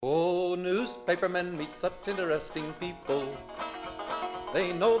newspapermen meet such interesting people.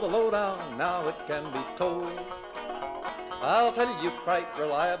 They know the lowdown, now it can be told. I'll tell you quite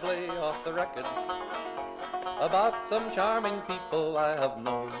reliably off the record about some charming people I have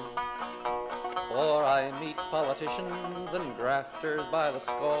known. For I meet politicians and grafters by the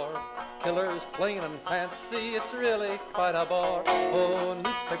score, killers plain and fancy, it's really quite a bore. Oh,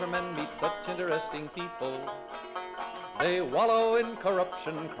 newspapermen meet such interesting people. They wallow in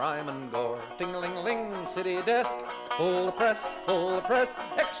corruption, crime and gore. Ting-a-ling-ling, city desk, full the press,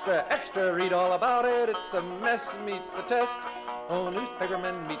 extra, extra, read all about it, it's a mess, meets the test. Oh,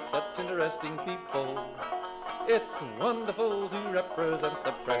 newspapermen meet such interesting people. It's wonderful to represent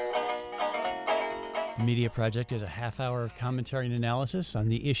the press. The Media Project is a half hour of commentary and analysis on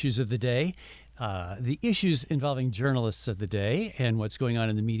the issues of the day, the issues involving journalists of the day, and what's going on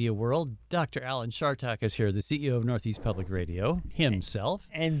in the media world. Dr. Alan Chartock is here, the CEO of Northeast Public Radio, himself.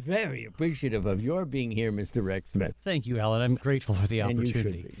 And very appreciative of your being here, Mr. Rex Smith. Thank you, Alan. I'm grateful for the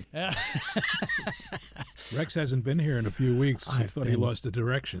opportunity. And you should be. Rex hasn't been here in a few weeks. I thought he lost the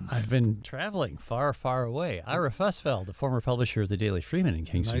directions. I've been traveling far, far away. Ira Fussfeld, the former publisher of the Daily Freeman in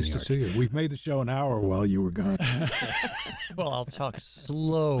Kingston, Nice New to York. see you. We've made the show an hour while you were gone. Well, I'll talk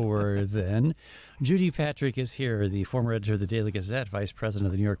slower then. Judy Patrick is here, the former editor of the Daily Gazette, vice president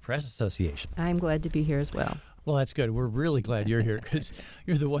of the New York Press Association. I'm glad to be here as well. Well, that's good. We're really glad you're here because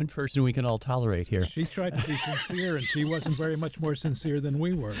you're the one person we can all tolerate here. She tried to be sincere, and she wasn't very much more sincere than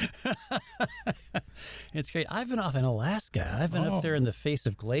we were. It's great. I've been off in Alaska. I've been up there in the face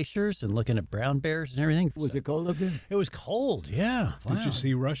of glaciers and looking at brown bears and everything. Was it cold up there? It was cold, yeah. Wow. Did you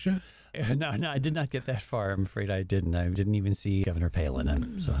see Russia? No, I did not get that far. I'm afraid I didn't. I didn't even see Governor Palin.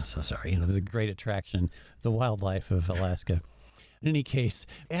 I'm so sorry. You know, the great attraction, the wildlife of Alaska. In any case,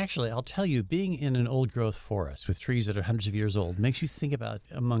 actually, I'll tell you, being in an old-growth forest with trees that are hundreds of years old makes you think about,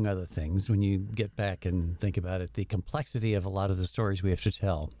 among other things, when you get back and think about it, the complexity of a lot of the stories we have to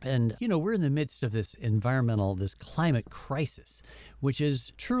tell. And, you know, we're in the midst of this this climate crisis, which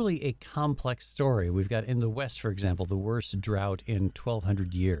is truly a complex story. We've got in the West, for example, the worst drought in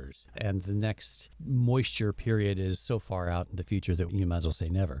 1,200 years. And the next moisture period is so far out in the future that you might as well say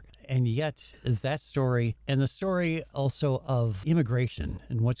never. And yet, that story, and the story also of immigration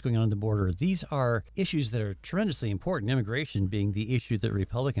and what's going on the border, these are issues that are tremendously important. Immigration being the issue that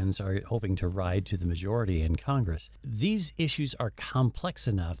Republicans are hoping to ride to the majority in Congress. These issues are complex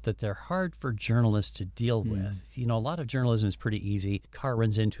enough that they're hard for journalists to deal with. You know, a lot of journalism is pretty easy. Car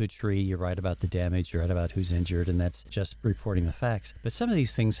runs into a tree, you write about the damage, you write about who's injured, and that's just reporting the facts. But some of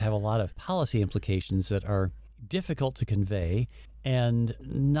these things have a lot of policy implications that are difficult to convey and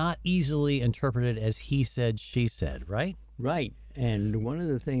not easily interpreted as he said, she said, right? Right. And one of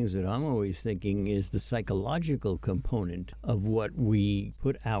the things that I'm always thinking is the psychological component of what we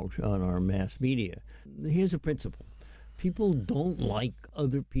put out on our mass media. Here's a principle. People don't like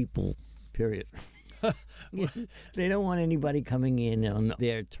other people, period. They don't want anybody coming in on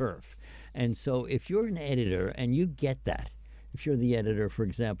their turf. And so if you're an editor and you get that, if you're the editor, for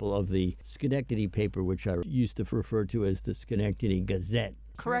example, of the Schenectady paper, which I used to refer to as the Schenectady Gazette.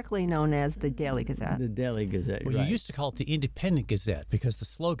 Correctly known as the Daily Gazette. The Daily Gazette, Well, right. you used to call it the Independent Gazette because the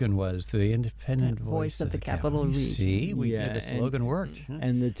slogan was the independent voice of the capital region. See, the slogan worked.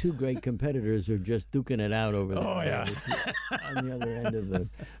 And the two great competitors are just duking it out over there. Oh, yeah. On the other end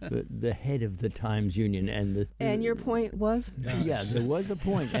of the head of the Times Union. And your point was? Yeah, there was a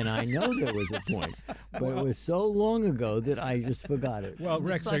point, and I know there was a point. But it was so long ago that I just forgot it. Well, The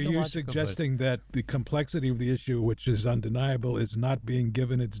Rex, are you psychological suggesting that the complexity of the issue, which is undeniable, is not being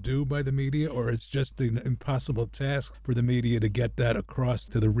given its due by the media, or it's just an impossible task for the media to get that across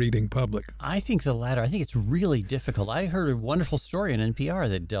to the reading public? I think the latter. I think it's really difficult. I heard a wonderful story on NPR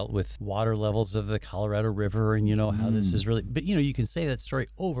that dealt with water levels of the Colorado River and, you know, how this is really... But, you know, you can say that story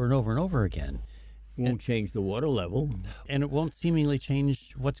over and over and over again. Won't change the water level. And it won't seemingly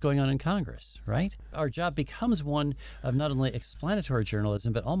change what's going on in Congress, right? Our job becomes one of not only explanatory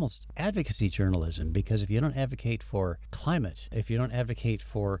journalism, but almost advocacy journalism. Because if you don't advocate for climate, if you don't advocate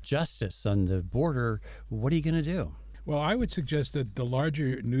for justice on the border, what are you going to do? Well, I would suggest that the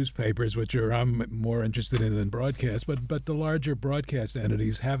larger newspapers, which I'm more interested in than broadcast, but the larger broadcast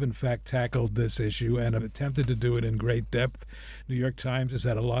entities have in fact tackled this issue and have attempted to do it in great depth. New York Times has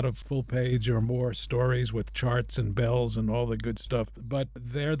had a lot of full page or more stories with charts and bells and all the good stuff, but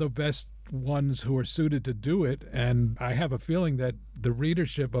they're the best ones who are suited to do it. And I have a feeling that the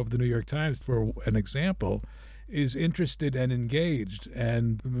readership of the New York Times, for an example, is interested and engaged,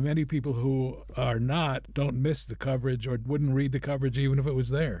 and many people who are not don't miss the coverage or wouldn't read the coverage even if it was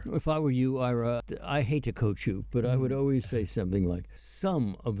there. If I were you, Ira, I hate to coach you, but I would always say something like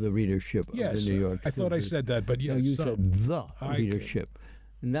some of the readership of Yes, the New York. I thought I said that, but yes, No, you some. said the I readership.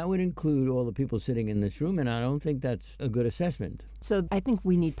 And that would include all the people sitting in this room, and I don't think that's a good assessment. So I think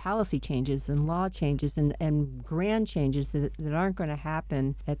we need policy changes and law changes and grand changes that aren't going to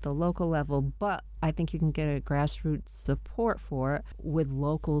happen at the local level, but I think you can get a grassroots support for it with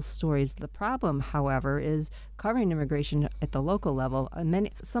local stories. The problem, however, is covering immigration at the local level.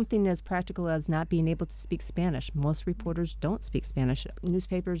 Something as practical as not being able to speak Spanish. Most reporters don't speak Spanish.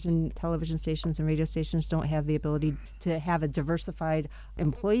 Newspapers and television stations and radio stations don't have the ability to have a diversified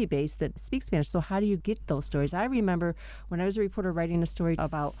employee base that speaks Spanish. So how do you get those stories? I remember when I was a reporter writing a story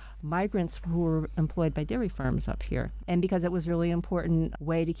about migrants who were employed by dairy farms up here. And because it was a really important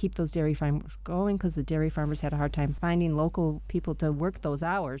way to keep those dairy farms going, because the dairy farmers had a hard time finding local people to work those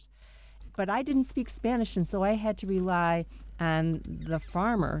hours. But I didn't speak Spanish, and so I had to rely on the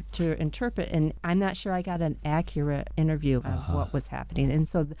farmer to interpret, and I'm not sure I got an accurate interview of what was happening. And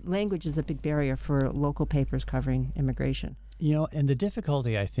so the language is a big barrier for local papers covering immigration. You know, and the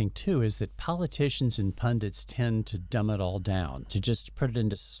difficulty, I think, too, is that politicians and pundits tend to dumb it all down, to just put it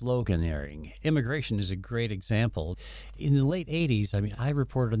into sloganeering. Immigration is a great example. In the late 80s, I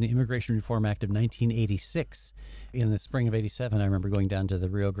reported on the Immigration Reform Act of 1986. In the spring of 87, I remember going down to the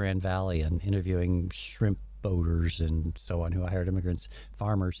Rio Grande Valley and interviewing shrimp boaters and so on who hired immigrants,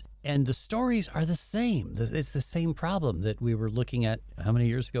 farmers. And the stories are the same. It's the same problem that we were looking at. How many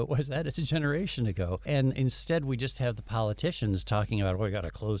years ago was that? It's a generation ago. And instead, we just have the politicians talking about, well, we got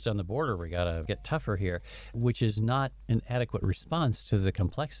to close down the border. We got to get tougher here, which is not an adequate response to the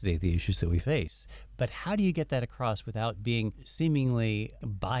complexity of the issues that we face. But how do you get that across without being seemingly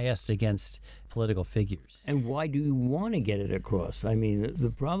biased against political figures? And why do you want to get it across? I mean, the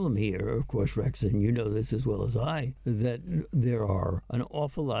problem here, of course, Rex, and you know this as well as I, that there are an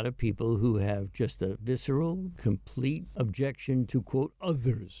awful lot of people who have just a visceral, complete objection to, quote,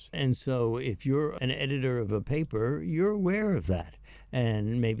 others. And so if you're an editor of a paper, you're aware of that.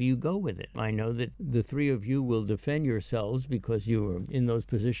 And maybe you go with it. I know that the three of you will defend yourselves because you were in those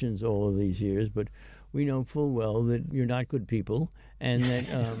positions all of these years, but we know full well that you're not good people, and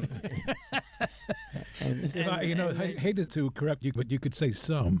that. I hated to correct you, but you could say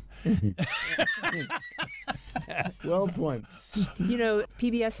some. Well, point. You know,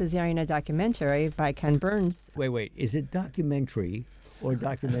 PBS is airing a documentary by Ken Burns. Wait. Is it documentary or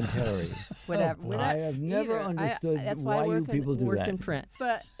documentary? Whatever. I have never understood that's why you people do worked that. in print.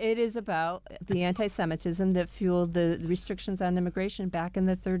 But it is about the anti-Semitism that fueled the restrictions on immigration back in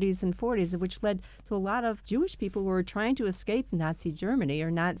the 30s and 40s, which led to a lot of Jewish people who were trying to escape Nazi Germany or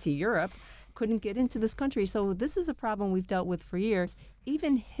Nazi Europe, couldn't get into this country. So this is a problem we've dealt with for years.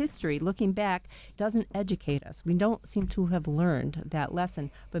 Even history, looking back, doesn't educate us. We don't seem to have learned that lesson.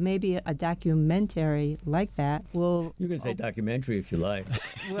 But maybe a documentary like that will... You can say documentary if you like.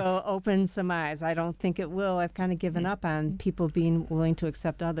 will open some eyes. I don't think it will. I've kind of given up on people being willing to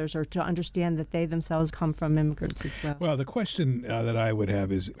accept others or to understand that they themselves come from immigrants as well. Well, the question that I would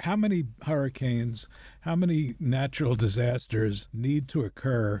have is how many hurricanes, how many natural disasters need to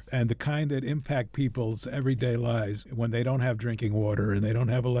occur and the kind that impact people's everyday lives when they don't have drinking water and they don't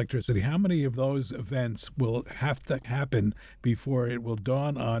have electricity? How many of those events will have to happen before it will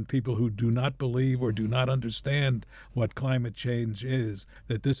dawn on people who do not believe or do not understand what climate change is,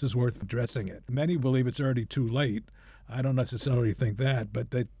 that this is worth addressing it? Many believe it's already too late. I don't necessarily think that, but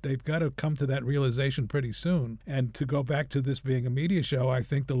they've got to come to that realization pretty soon. And to go back to this being a media show, I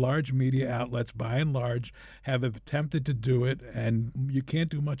think the large media outlets, by and large, have attempted to do it, and you can't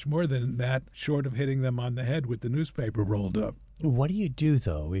do much more than that short of hitting them on the head with the newspaper rolled up. What do you do,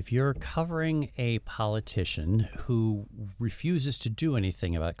 though, if you're covering a politician who refuses to do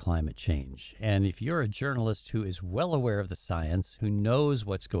anything about climate change? And if you're a journalist who is well aware of the science, who knows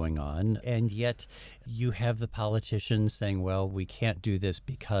what's going on, and yet you have the politician saying, well, we can't do this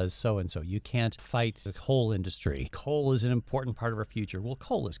because so-and-so. You can't fight the coal industry. Coal is an important part of our future. Well,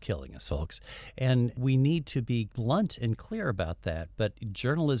 coal is killing us, folks. And we need to be blunt and clear about that. But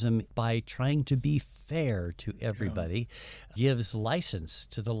journalism, by trying to be fair to everybody, gives license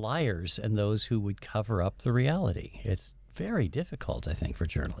to the liars and those who would cover up the reality. It's very difficult, I think, for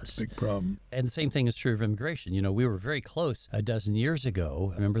journalists. Big problem. And the same thing is true of immigration. You know, we were very close a dozen years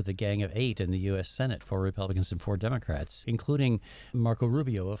ago. I remember the Gang of Eight in the U.S. Senate, 4 Republicans and 4 Democrats, including Marco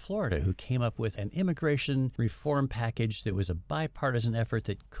Rubio of Florida, who came up with an immigration reform package that was a bipartisan effort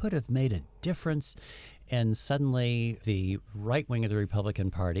that could have made a difference. And suddenly, the right wing of the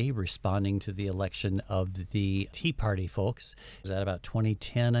Republican Party, responding to the election of the Tea Party folks, was that about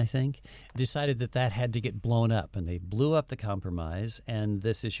 2010, I think, decided that that had to get blown up. And they blew up the compromise. And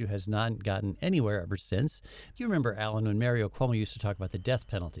this issue has not gotten anywhere ever since. You remember, Alan, when Mario Cuomo used to talk about the death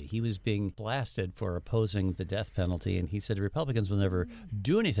penalty, he was being blasted for opposing the death penalty. And he said Republicans will never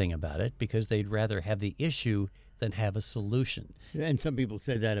do anything about it because they'd rather have the issue than have a solution. And some people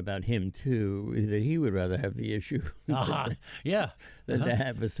said that about him, too, that he would rather have the issue Yeah. than to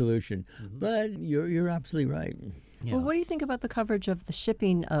have a solution. But you're absolutely right. Yeah. Well, what do you think about the coverage of the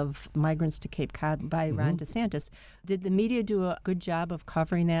shipping of migrants to Cape Cod by Ron DeSantis? Did the media do a good job of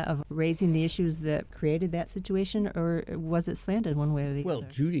covering that, of raising the issues that created that situation, or was it slanted one way or the Well, other?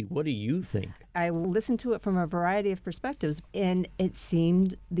 Judy, what do you think? I listened to it from a variety of perspectives, and it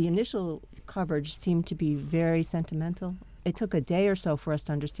seemed, the initial coverage seemed to be very sentimental. It took a day or so for us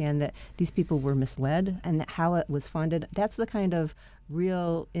to understand that these people were misled and how it was funded. That's the kind of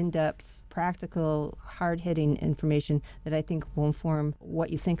real, in-depth, practical, hard-hitting information that I think will inform what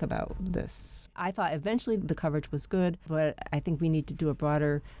you think about this. I thought eventually the coverage was good, but I think we need to do a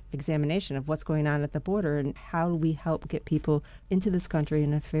broader examination of what's going on at the border and how do we help get people into this country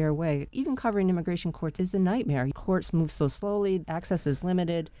in a fair way. Even covering immigration courts is a nightmare. Courts move so slowly, access is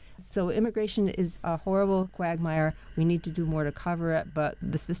limited. So immigration is a horrible quagmire. We need to do more to cover it, but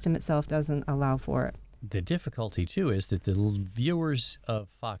the system itself doesn't allow for it. The difficulty, too, is that the viewers of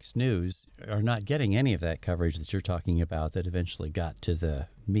Fox News are not getting any of that coverage that you're talking about that eventually got to the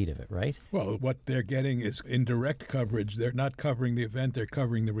meat of it, right? Well, what they're getting is indirect coverage. They're not covering the event, they're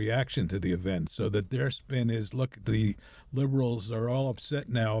covering the reaction to the event. So that their spin is, look, the liberals are all upset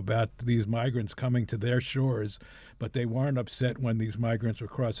now about these migrants coming to their shores, but they weren't upset when these migrants were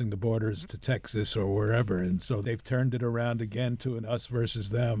crossing the borders to Texas or wherever. And so they've turned it around again to an us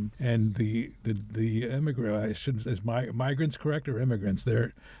versus them. And the immigrant, I shouldn't, is migrants correct or immigrants?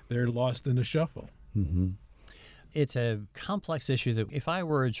 They're lost in the shuffle. Mm-hmm. It's a complex issue that if I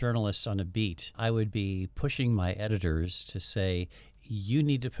were a journalist on a beat, I would be pushing my editors to say, you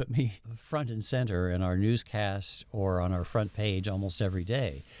need to put me front and center in our newscast or on our front page almost every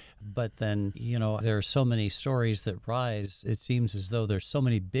day. But then, there are so many stories that rise. It seems as though there's so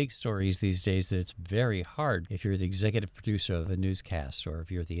many big stories these days that it's very hard. If you're the executive producer of a newscast or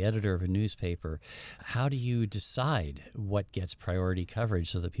if you're the editor of a newspaper, how do you decide what gets priority coverage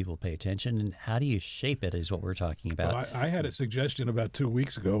so that people pay attention? And how do you shape it is what we're talking about. Well, I had a suggestion about 2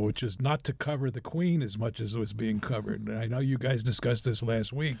 weeks ago, which is not to cover the Queen as much as was being covered. I know you guys discussed this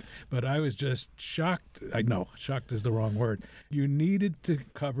last week, but I was just shocked. Shocked is the wrong word. You needed to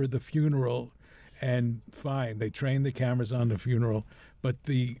cover the funeral, and fine, they trained the cameras on the funeral, but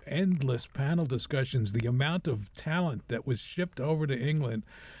the endless panel discussions, the amount of talent that was shipped over to England,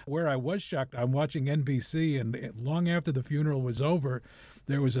 where I was shocked, I'm watching NBC, and long after the funeral was over,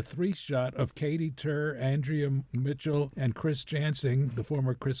 there was a 3-shot of Katie Tur, Andrea Mitchell, and Chris Jansing, the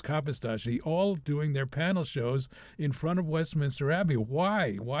former Chris Kapistashi, all doing their panel shows in front of Westminster Abbey.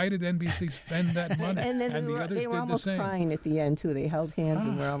 Why? Why did NBC spend that money? And then the others they were did almost the same. crying at the end, too. They held hands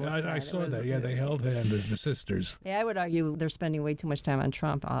and were almost I crying. saw that. Yeah, they held hands as the sisters. Yeah, I would argue they're spending way too much time on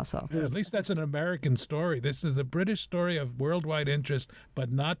Trump also. Yeah, at least that's an American story. This is a British story of worldwide interest,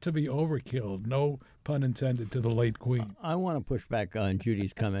 but not to be overkilled. No pun intended to the late Queen. I want to push back on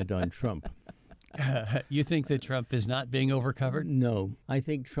Judy's comment on Trump. You think that Trump is not being overcovered? No. I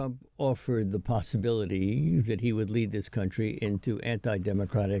think Trump offered the possibility that he would lead this country into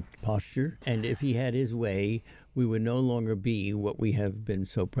anti-democratic posture. And if he had his way, we would no longer be what we have been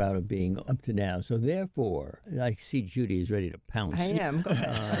so proud of being up to now. So therefore, I see Judy is ready to pounce. I am. Go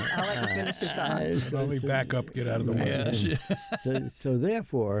ahead. I'll let you finish your thought. Only back up, get out of the way. So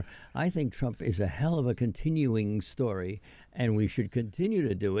therefore, I think Trump is a hell of a continuing story, and we should continue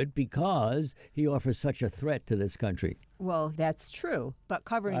to do it because he offers such a threat to this country. Well, that's true. But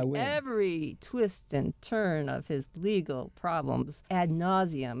covering every twist and turn of his legal problems ad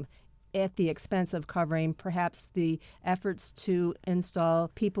nauseum at the expense of covering perhaps the efforts to install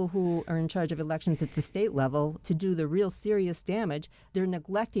people who are in charge of elections at the state level to do the real serious damage, they're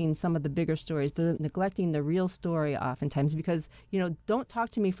neglecting some of the bigger stories. They're neglecting the real story oftentimes because, don't talk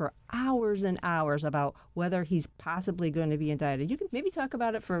to me for hours and hours about whether he's possibly going to be indicted. You can maybe talk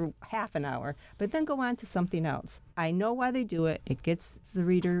about it for half an hour, but then go on to something else. I know why they do it. It gets the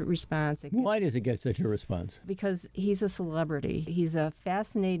reader response. Why does it get such a response? Because he's a celebrity. He's a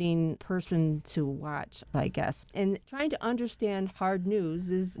fascinating person to watch, I guess. And trying to understand hard news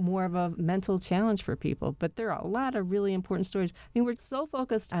is more of a mental challenge for people. But there are a lot of really important stories. I mean, we're so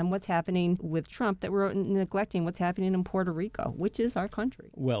focused on what's happening with Trump that we're neglecting what's happening in Puerto Rico, which is our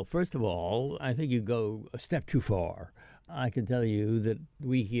country. Well, first of all, I think you go a step too far. I can tell you that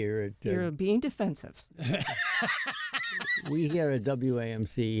we here at You're being defensive. we here at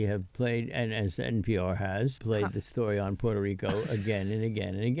WAMC have played, and as NPR has played, the story on Puerto Rico again and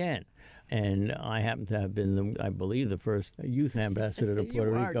again and again. And I happen to have been, I believe, the first youth ambassador to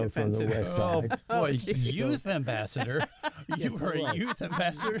Puerto Rico from the West Oh, Side. boy, youth ambassador. You were a youth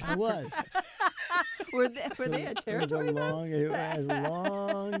ambassador? I was. Were they a territory It then? was a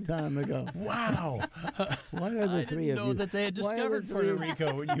long time ago. Wow. Why are the I three didn't of know you? that they had why are the discovered Puerto three-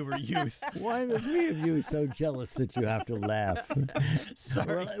 Rico when you were youth. Why are the three of you so jealous that you have to laugh?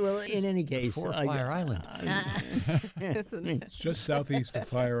 Sorry. Well, in any case, Before Fire Island. It's just southeast of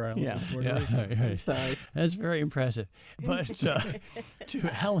Fire Island. Yeah. Puerto Rico. right. Sorry. That's very impressive. But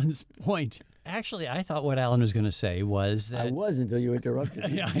to Alan's point, actually, I thought what Alan was going to say was that. I was until you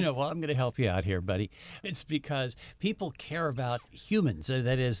interrupted me. Yeah, I know. Well, I'm going to help you out here, buddy. It's because people care about humans.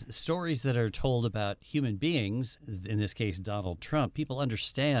 That is, stories that are told about human beings, in this case, Donald Trump. People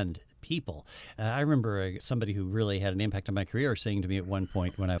understand people. I remember somebody who really had an impact on my career saying to me at one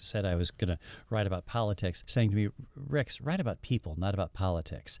point when I said I was going to write about politics, saying to me, Rex, write about people, not about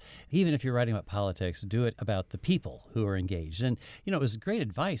politics. Even if you're writing about politics, do it about the people who are engaged. And, you know, it was great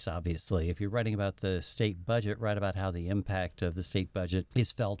advice, obviously. If you're writing about the state budget, write about how the impact of the state budget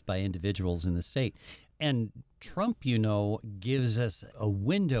is felt by individuals in the state. And Trump, you know, gives us a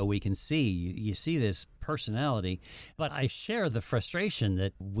window we can see. You see this personality, but I share the frustration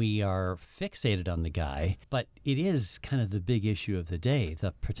that we are fixated on the guy, but it is kind of the big issue of the day,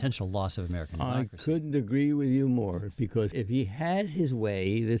 the potential loss of American I democracy. couldn't agree with you more, because if he has his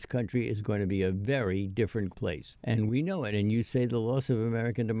way, this country is going to be a very different place. And we know it. And you say the loss of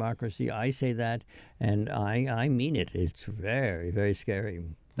American democracy. I say that, and I mean it. It's very, very scary.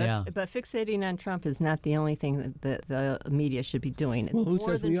 But fixating on Trump is not the only thing that the media should be doing. It's Well, who more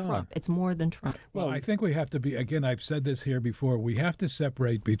says than we are? Trump. It's more than Trump. Well, I think we have to be, again, I've said this here before, we have to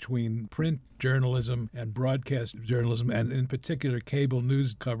separate between print journalism and broadcast journalism, and in particular cable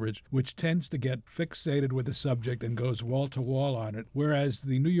news coverage, which tends to get fixated with the subject and goes wall to wall on it. Whereas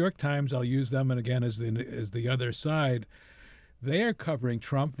the New York Times, I'll use them and again as the other side, they are covering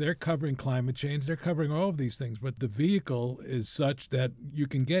Trump, they're covering climate change, they're covering all of these things, but the vehicle is such that you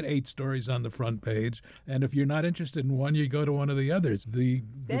can get 8 stories on the front page, and if you're not interested in one, you go to one of the others. The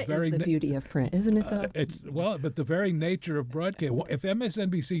That very is the beauty of print, isn't it, though? but the very nature of broadcast, if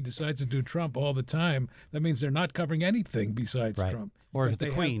MSNBC decides to do Trump all the time, that means they're not covering anything besides Right. Trump. Or But the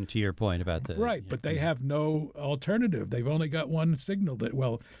they Queen, to your point about the... Right, but they have no alternative. They've only got one signal that,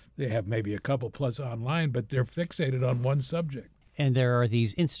 well, they have maybe a couple plus online, but they're fixated on one subject. And there are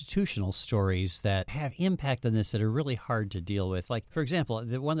these institutional stories that have impact on this that are really hard to deal with. Like, for example,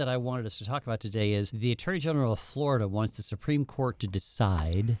 the one that I wanted us to talk about today is the Attorney General of Florida wants the Supreme Court to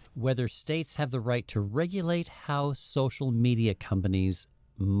decide whether states have the right to regulate how social media companies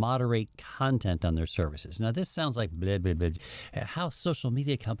moderate content on their services. Now, this sounds like blah, blah, blah, how social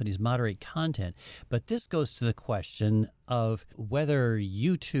media companies moderate content, but this goes to the question of whether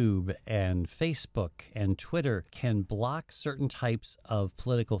YouTube and Facebook and Twitter can block certain types of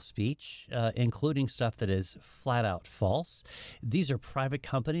political speech, including stuff that is flat out false. These are private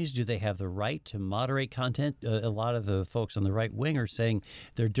companies. Do they have the right to moderate content? A lot of the folks on the right wing are saying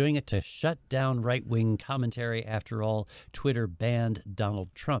they're doing it to shut down right wing commentary. After all, Twitter banned Donald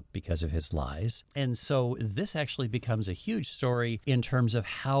Trump because of his lies. And so this actually becomes a huge story in terms of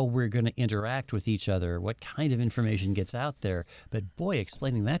how we're going to interact with each other, what kind of information gets out there. But boy,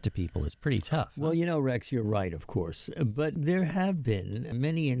 explaining that to people is pretty tough. Well, you know, Rex, you're right, of course. But there have been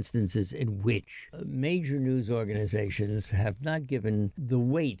many instances in which major news organizations have not given the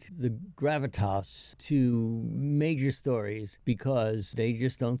weight, the gravitas to major stories because they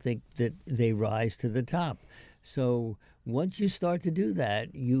just don't think that they rise to the top. So once you start to do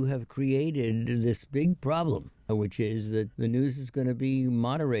that, you have created this big problem, which is that the news is going to be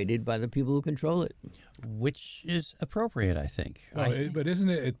moderated by the people who control it. Which is appropriate, I think. Well, but isn't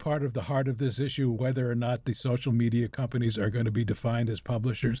it part of the heart of this issue whether or not the social media companies are going to be defined as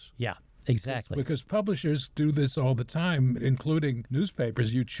publishers? Yeah. Exactly. Because publishers do this all the time, including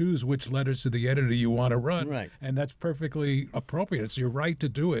newspapers. You choose which letters to the editor you want to run, right, and that's perfectly appropriate. It's your right to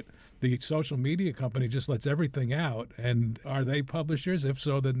do it. The social media company just lets everything out, and are they publishers? If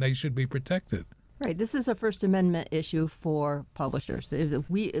so, then they should be protected. Right. This is a First Amendment issue for publishers.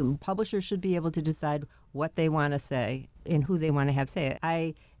 Publishers should be able to decide what they want to say and who they want to have say it.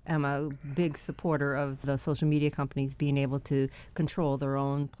 I am a big supporter of the social media companies being able to control their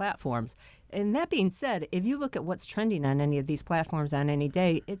own platforms. And that being said, if you look at what's trending on any of these platforms on any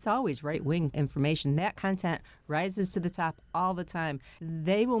day, it's always right-wing information. That content rises to the top all the time.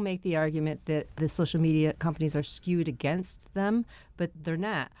 They will make the argument that the social media companies are skewed against them, but they're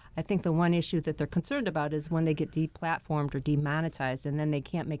not. I think the one issue that they're concerned about is when they get deplatformed or demonetized, and then they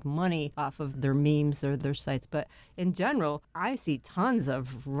can't make money off of their memes or their sites. But in general, I see tons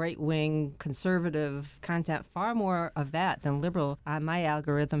of right-wing, conservative content, far more of that than liberal on my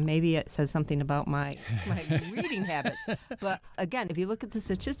algorithm. Maybe it says something about my reading habits. But again, if you look at the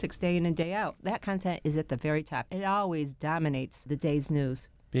statistics day in and day out, that content is at the very top. It always dominates the day's news.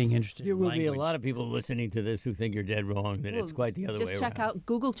 Being interested There in will language. be a lot of people listening to this who think you're dead wrong, that it's quite the other way around. Just check out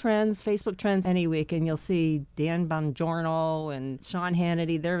Google Trends, Facebook Trends any week, and you'll see Dan Bongiorno and Sean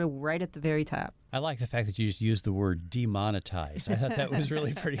Hannity. They're right at the very top. I like the fact that you just used the word demonetize. I thought that was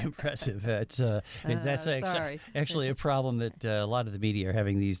really pretty impressive. That's sorry. actually a problem that a lot of the media are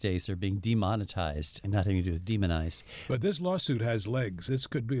having these days. They're being demonetized and not having to do with demonized. But this lawsuit has legs. This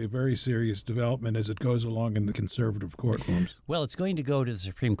could be a very serious development as it goes along in the conservative courtrooms. Well, it's going to go to the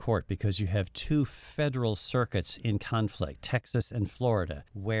Supreme Court because you have two federal circuits in conflict, Texas and Florida,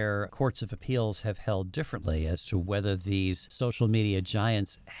 where courts of appeals have held differently as to whether these social media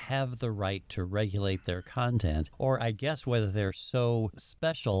giants have the right to regulate their content, or I guess whether they're so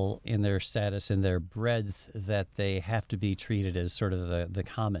special in their status and their breadth that they have to be treated as sort of the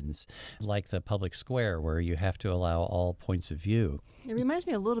commons, like the public square where you have to allow all points of view. It reminds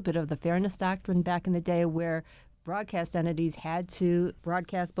me a little bit of the fairness doctrine back in the day where broadcast entities had to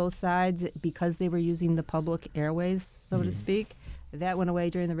broadcast both sides because they were using the public airways, so to speak. That went away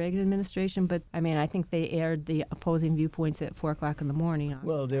during the Reagan administration, but I mean, I think they aired the opposing viewpoints at 4 o'clock in the morning.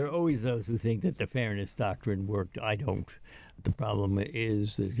 Well, there are always those who think that the fairness doctrine worked. I don't. The problem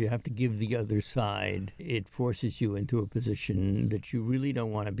is that you have to give the other side. It forces you into a position that you really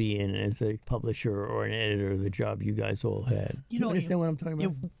don't want to be in as a publisher or an editor, the job you guys all had. You understand what I'm talking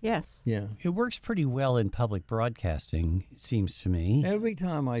about? Yes. Yeah. It works pretty well in public broadcasting, it seems to me. Every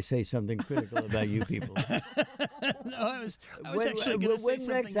time I say something critical about you people, No, I was actually going to say when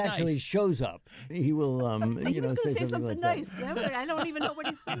something Rex actually nice. shows up, he will, He was going to say something like nice. I don't even know what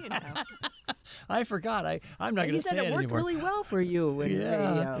he's saying now. I forgot. I'm not going He to say said it worked anymore. really well for you. In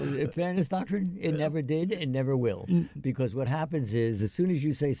radio. Fairness doctrine, it never did and never will. Because what happens is, as soon as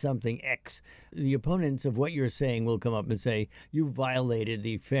you say something X, the opponents of what you're saying will come up and say, you violated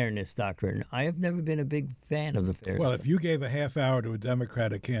the fairness doctrine. I have never been a big fan of the fairness Well, if you gave a half hour to a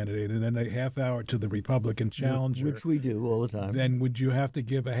Democratic candidate and then a half hour to the Republican challenger, which we do all the time. then would you have to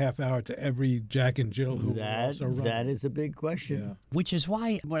give a half hour to every Jack and Jill who will also run? That is a big question. Yeah. Which is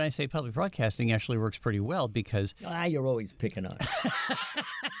why when I say public broadcasting actually works pretty well because You're always picking on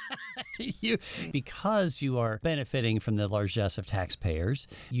it. because you are benefiting from the largesse of taxpayers,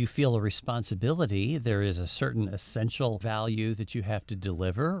 you feel a responsibility. There is a certain essential value that you have to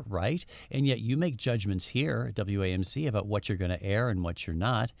deliver, right? And yet you make judgments here at WAMC about what you're going to air and what you're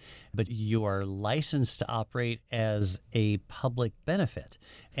not, but you are licensed to operate as a public benefit.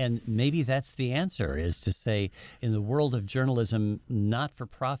 And maybe that's the answer, is to say in the world of journalism,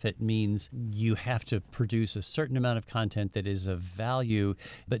 not-for-profit means you have to produce a certain amount of content that is of value,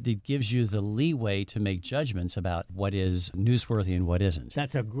 but it gives you the leeway to make judgments about what is newsworthy and what isn't.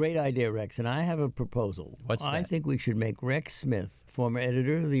 That's a great idea, Rex, and I have a proposal. What's I that? think we should make Rex Smith, former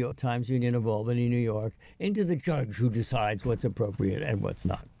editor of the Times-Union of Albany, New York, into the judge who decides what's appropriate and what's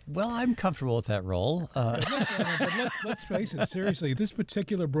not. Well, I'm comfortable with that role. But let's face it, seriously, this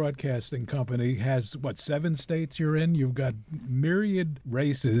particular broadcasting company has, 7 states you're in? You've got myriad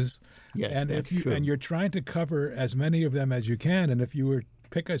races. Yes, and that's if true. And you're trying to cover as many of them as you can. And if you were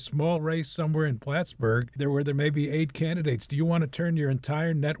pick a small race somewhere in Plattsburgh where there may be 8 candidates, do you want to turn your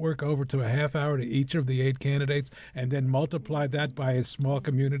entire network over to a half hour to each of the 8 candidates and then multiply that by a small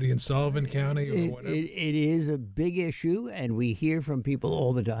community in Sullivan County or whatever? It is a big issue, and we hear from people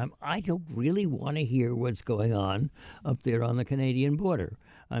all the time. I don't really want to hear what's going on up there on the Canadian border.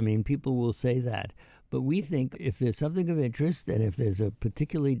 I mean, people will say that. But we think if there's something of interest and if there's a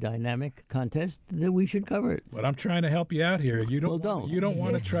particularly dynamic contest, that we should cover it. But I'm trying to help you out here. You don't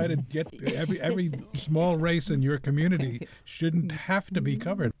want to try to get every small race in your community shouldn't have to be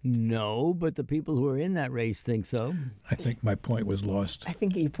covered. No, but the people who are in that race think so. I think my point was lost. I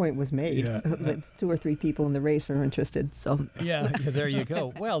think your point was made. Yeah. That 2 or 3 people in the race are interested. So Yeah, there you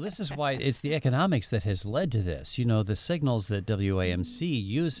go. Well, this is why it's the economics that has led to this. You know, the signals that WAMC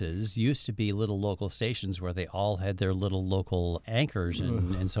uses used to be little local stations where they all had their little local anchors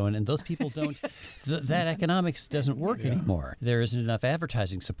and so on. And those people don't, that economics doesn't work anymore. There isn't enough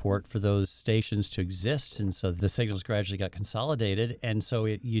advertising support for those stations to exist. And so the signals gradually got consolidated. And so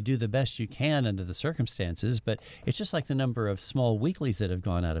you do the best you can under the circumstances. But it's just like the number of small weeklies that have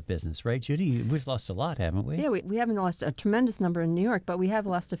gone out of business, right, Judy? We've lost a lot, haven't we? Yeah, we haven't lost a tremendous number in New York, but we have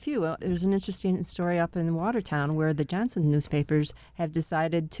lost a few. There's an interesting story up in Watertown where the Johnson newspapers have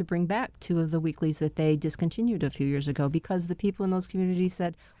decided to bring back 2 of the weeklies that they discontinued a few years ago because the people in those communities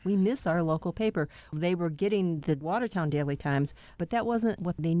said, we miss our local paper. They were getting the Watertown Daily Times, but that wasn't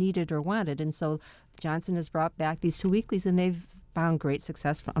what they needed or wanted. And so Johnson has brought back these 2 weeklies, and they've found great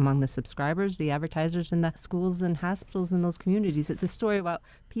success among the subscribers, the advertisers, and the schools and hospitals in those communities. It's a story about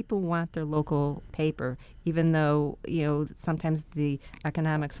people want their local paper, even though, sometimes the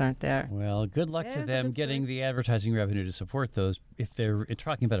economics aren't there. Well, good luck to them getting the advertising revenue to support those if they're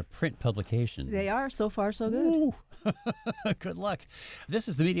talking about a print publication. They are. So far, so good. Ooh. Good luck. This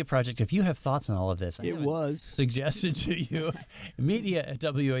is the Media Project. If you have thoughts on all of this, I have a suggestion to you.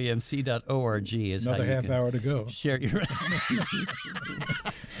 media@wamc.org is another how you half can hour to go. Share your.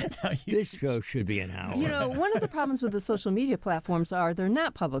 This show should be an hour. One of the problems with the social media platforms are they're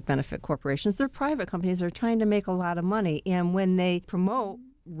not public benefit corporations. They're private companies that are trying to make a lot of money. And when they promote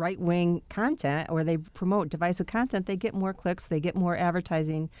right-wing content or they promote divisive content, they get more clicks, they get more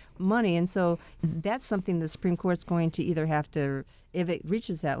advertising money. And so that's something the Supreme Court's going to either have to, if it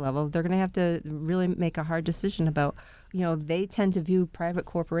reaches that level, they're going to have to really make a hard decision about, they tend to view private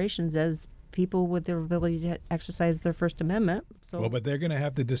corporations as people with their ability to exercise their First Amendment. So, well, but they're going to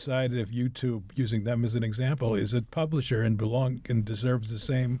have to decide if YouTube, using them as an example, is a publisher and deserves the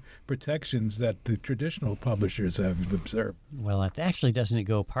same protections that the traditional publishers have observed. Well, doesn't it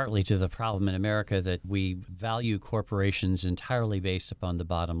go partly to the problem in America that we value corporations entirely based upon the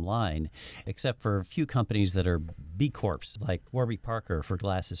bottom line, except for a few companies that are B Corps, like Warby Parker for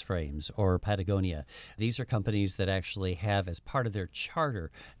glasses frames or Patagonia. These are companies that actually have as part of their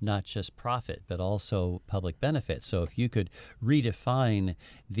charter not just profit, but also public benefit. So if you could redefine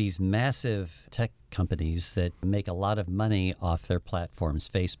these massive tech companies that make a lot of money off their platforms,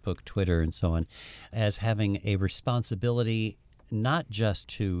 Facebook, Twitter, and so on, as having a responsibility not just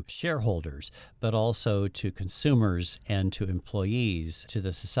to shareholders, but also to consumers and to employees, to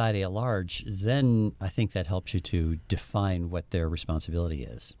the society at large, then I think that helps you to define what their responsibility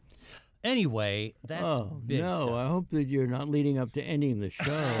is. Anyway, that's big stuff. I hope that you're not leading up to ending the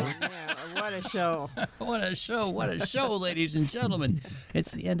show. Yeah, what a show. What a show, ladies and gentlemen.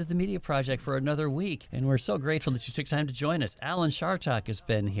 It's the end of the Media Project for another week, and we're so grateful that you took time to join us. Alan Chartock has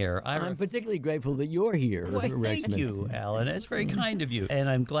been here. I'm particularly grateful that you're here, Rex Thank you, Alan. It's very kind of you. And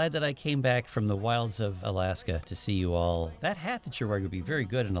I'm glad that I came back from the wilds of Alaska to see you all. That hat that you're wearing would be very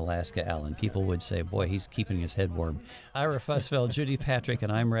good in Alaska, Alan. People would say, boy, he's keeping his head warm. Ira Fussfeld, Judy Patrick,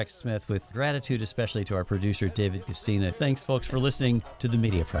 and I'm Rex Smith, with gratitude especially to our producer, David Castina. Thanks, folks, for listening to The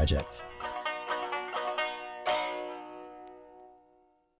Media Project.